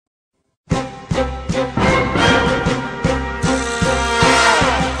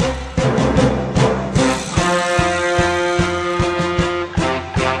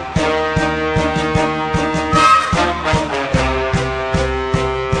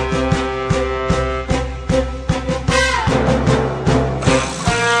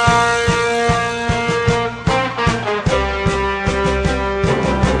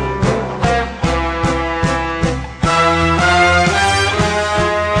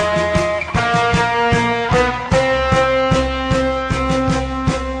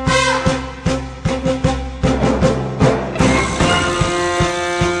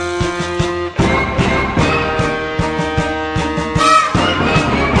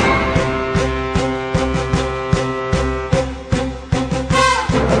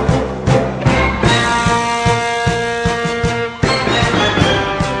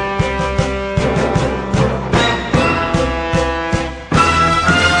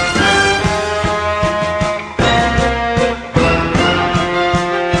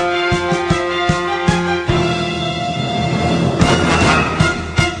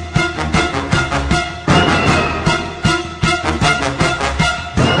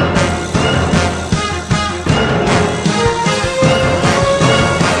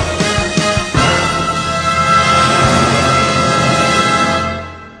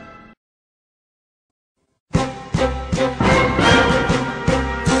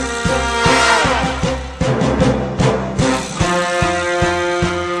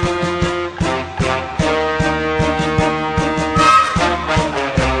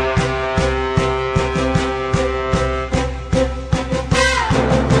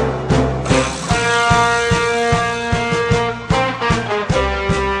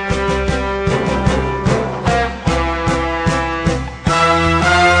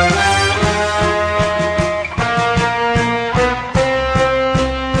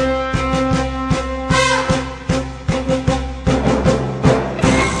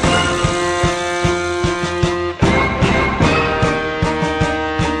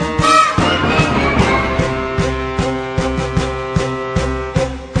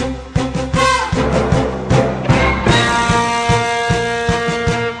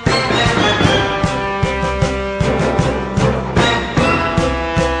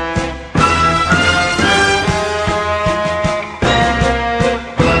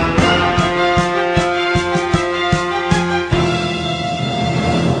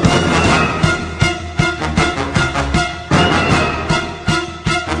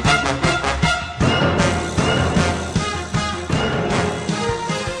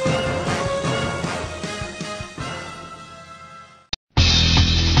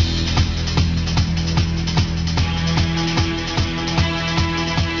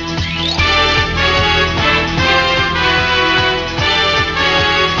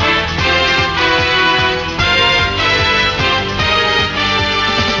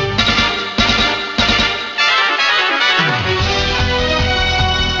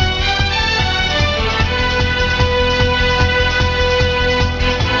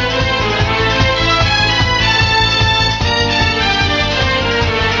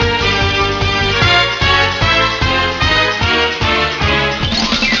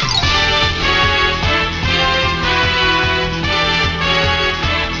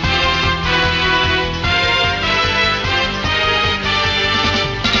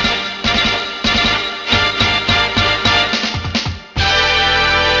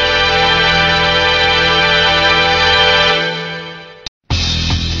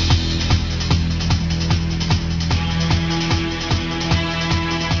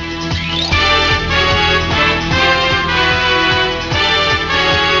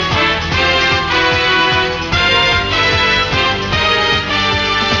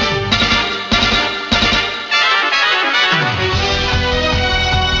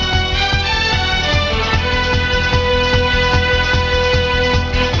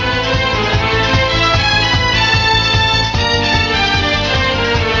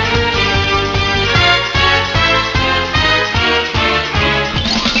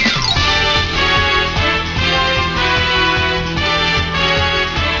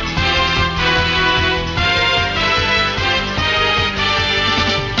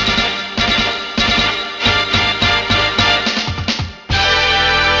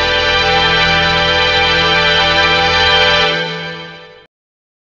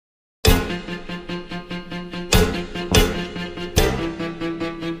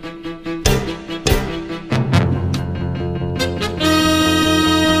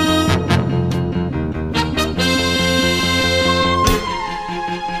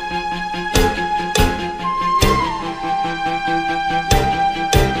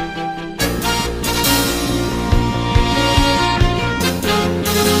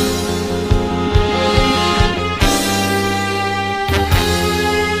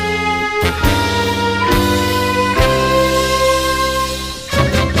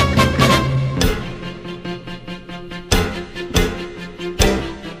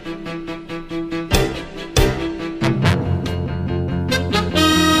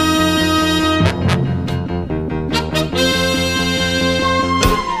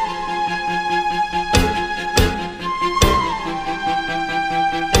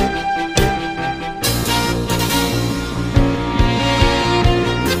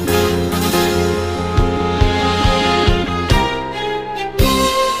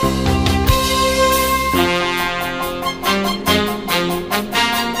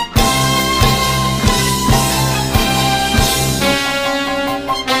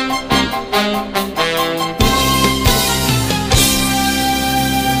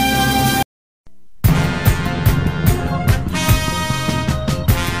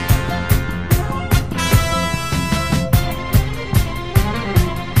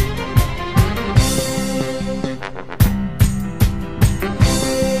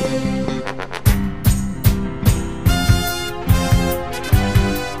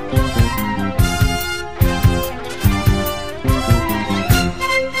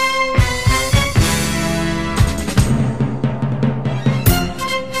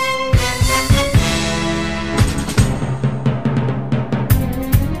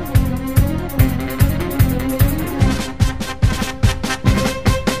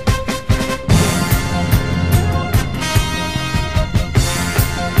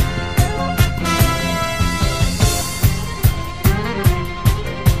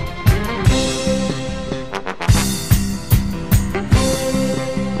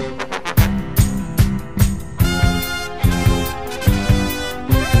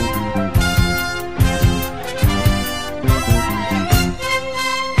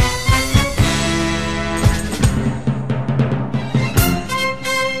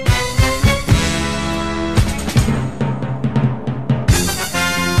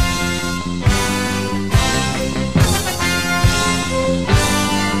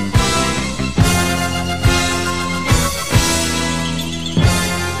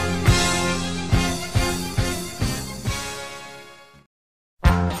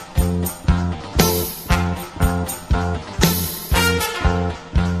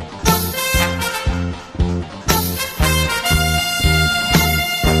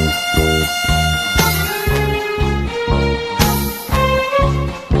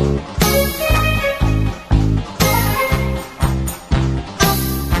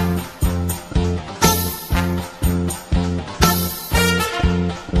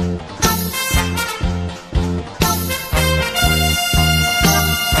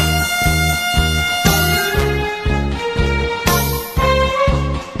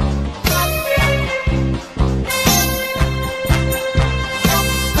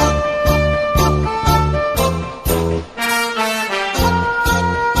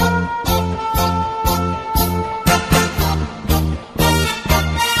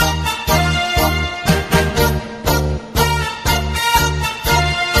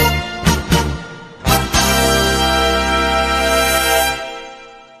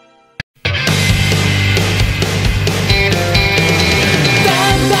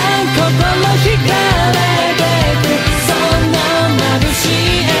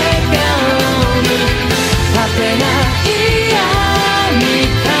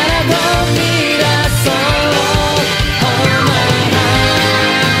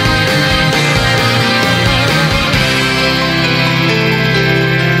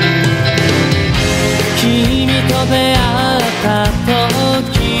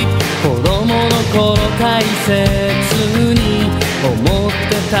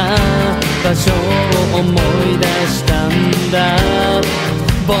場所を思い出したんだ。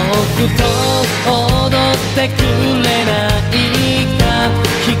僕と踊ってくれないか、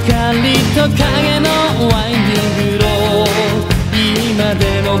光と影のワインディングロー。今で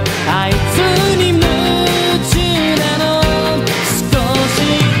もあいつに夢中なの。少し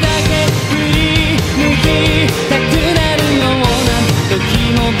だけ振り向きたくなるような時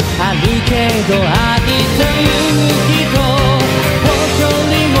もあるけど、愛と勇気と誇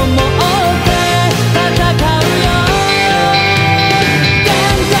りも持って戦うよ。だ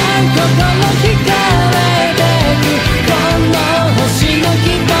んだん心惹かれてくこの星の希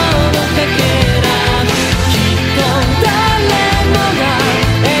望のかけら、きっと誰もが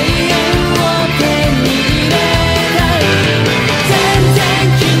永遠を手に入れたい。全然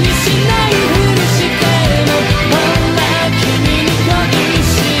気にしないふりしてもほら君に恋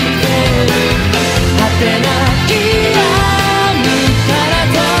してる。果てない闇から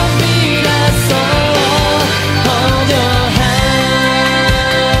飛び出そう歩量半。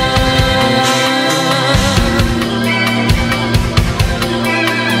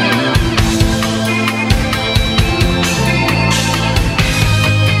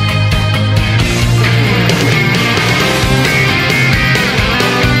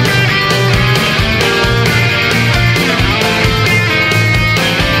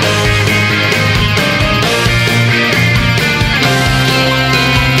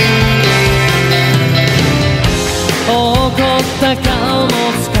怒った顔も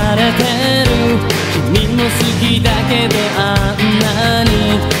疲れてる。君も好きだけどあんなに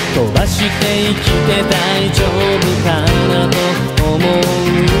飛ばして生きて大丈夫かなと思う。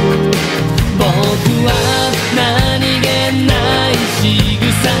僕は何気ない仕草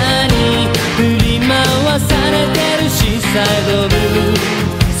に振り回されてるシーサイドブルー。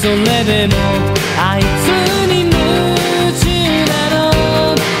それでもあいつに夢中なの。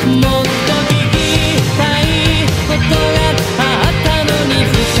もっと聞きたいことがあったのに、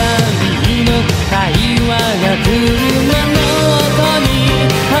二人の会話が車の音に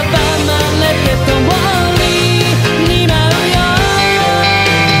阻まれて通りに舞うよ。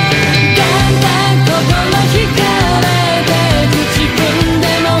だんだん心惹かれてく自分で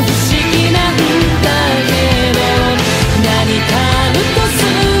も不思議なんだけど、何かあるとす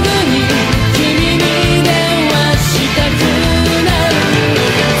ぐに君に電話したくなる。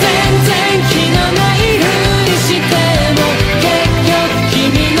全然気のないふりしても結局君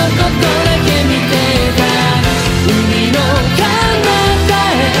のことだけ見てた。海の彼方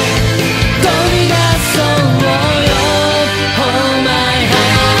へ飛び出そうよ Oh my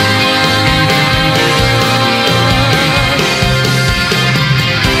heart。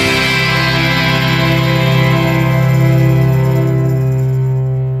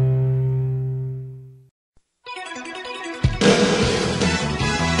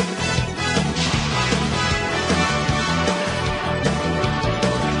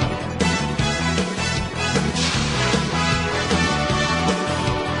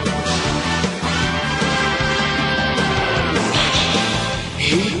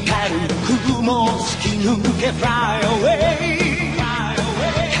 光る雲を突き抜け Fly away。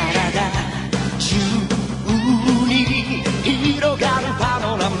 体中に広がるパ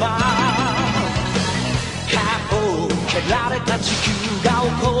ノラ生顔を蹴られた地球が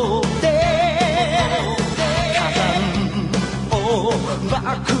怒って火山を爆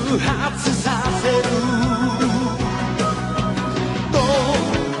発させる溶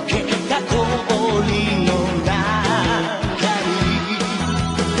けた氷の中に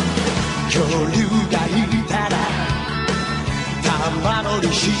恐竜がいたら玉乗り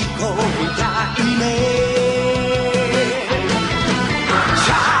しこみたいね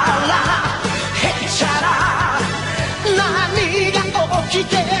来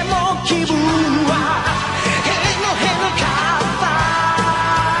ても気分はへのへのかった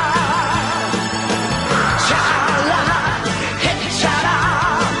チャラへチャラ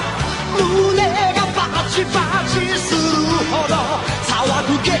胸がバチバチするほど騒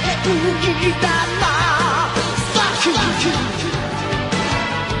ぐ元気だなサキュー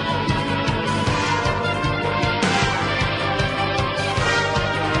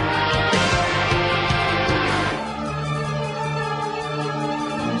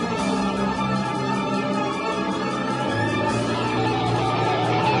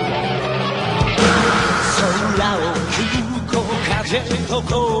ジェット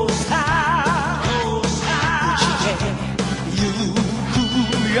コースター落ちてゆ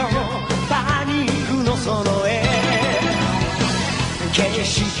くよパニックのその絵景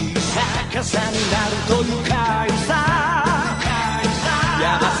色逆さになると愉快さ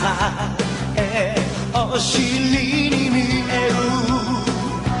やばさお尻に見える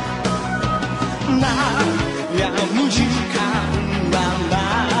悩む時間はな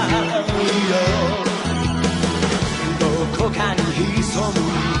いよどこかに潜む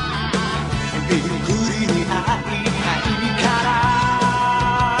びっくりに会いたいから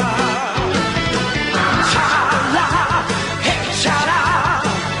チャラヘチャラ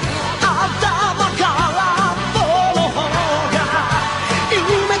頭から棒の方が夢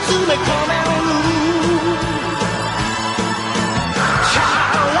詰め込めるチャ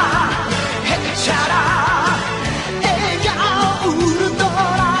ラヘチャラ笑顔ウルト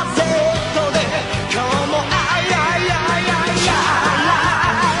ラ Z で今日も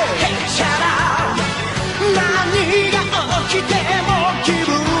来ても気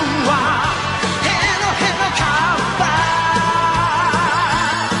分はへのへのかった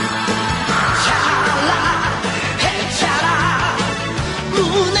チャラヘチャラ胸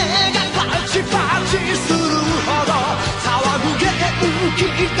がパチパチするほど騒ぐ元気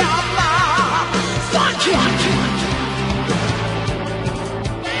だなサキュー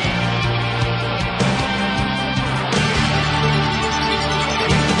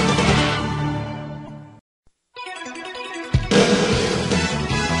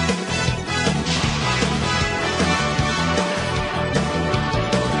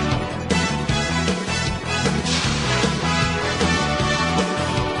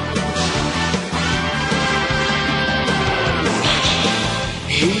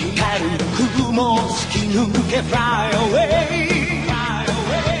光る雲突き抜け Fly away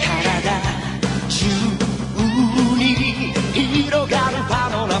体中に広がるパ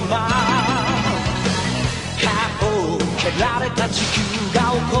ノラマ顔を蹴られた地球が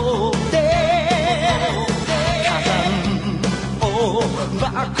怒って火山を爆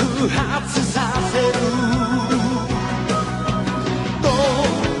発させる溶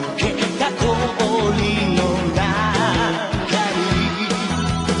けた氷の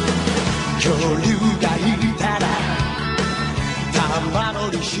恐竜がいたら玉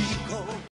乗りし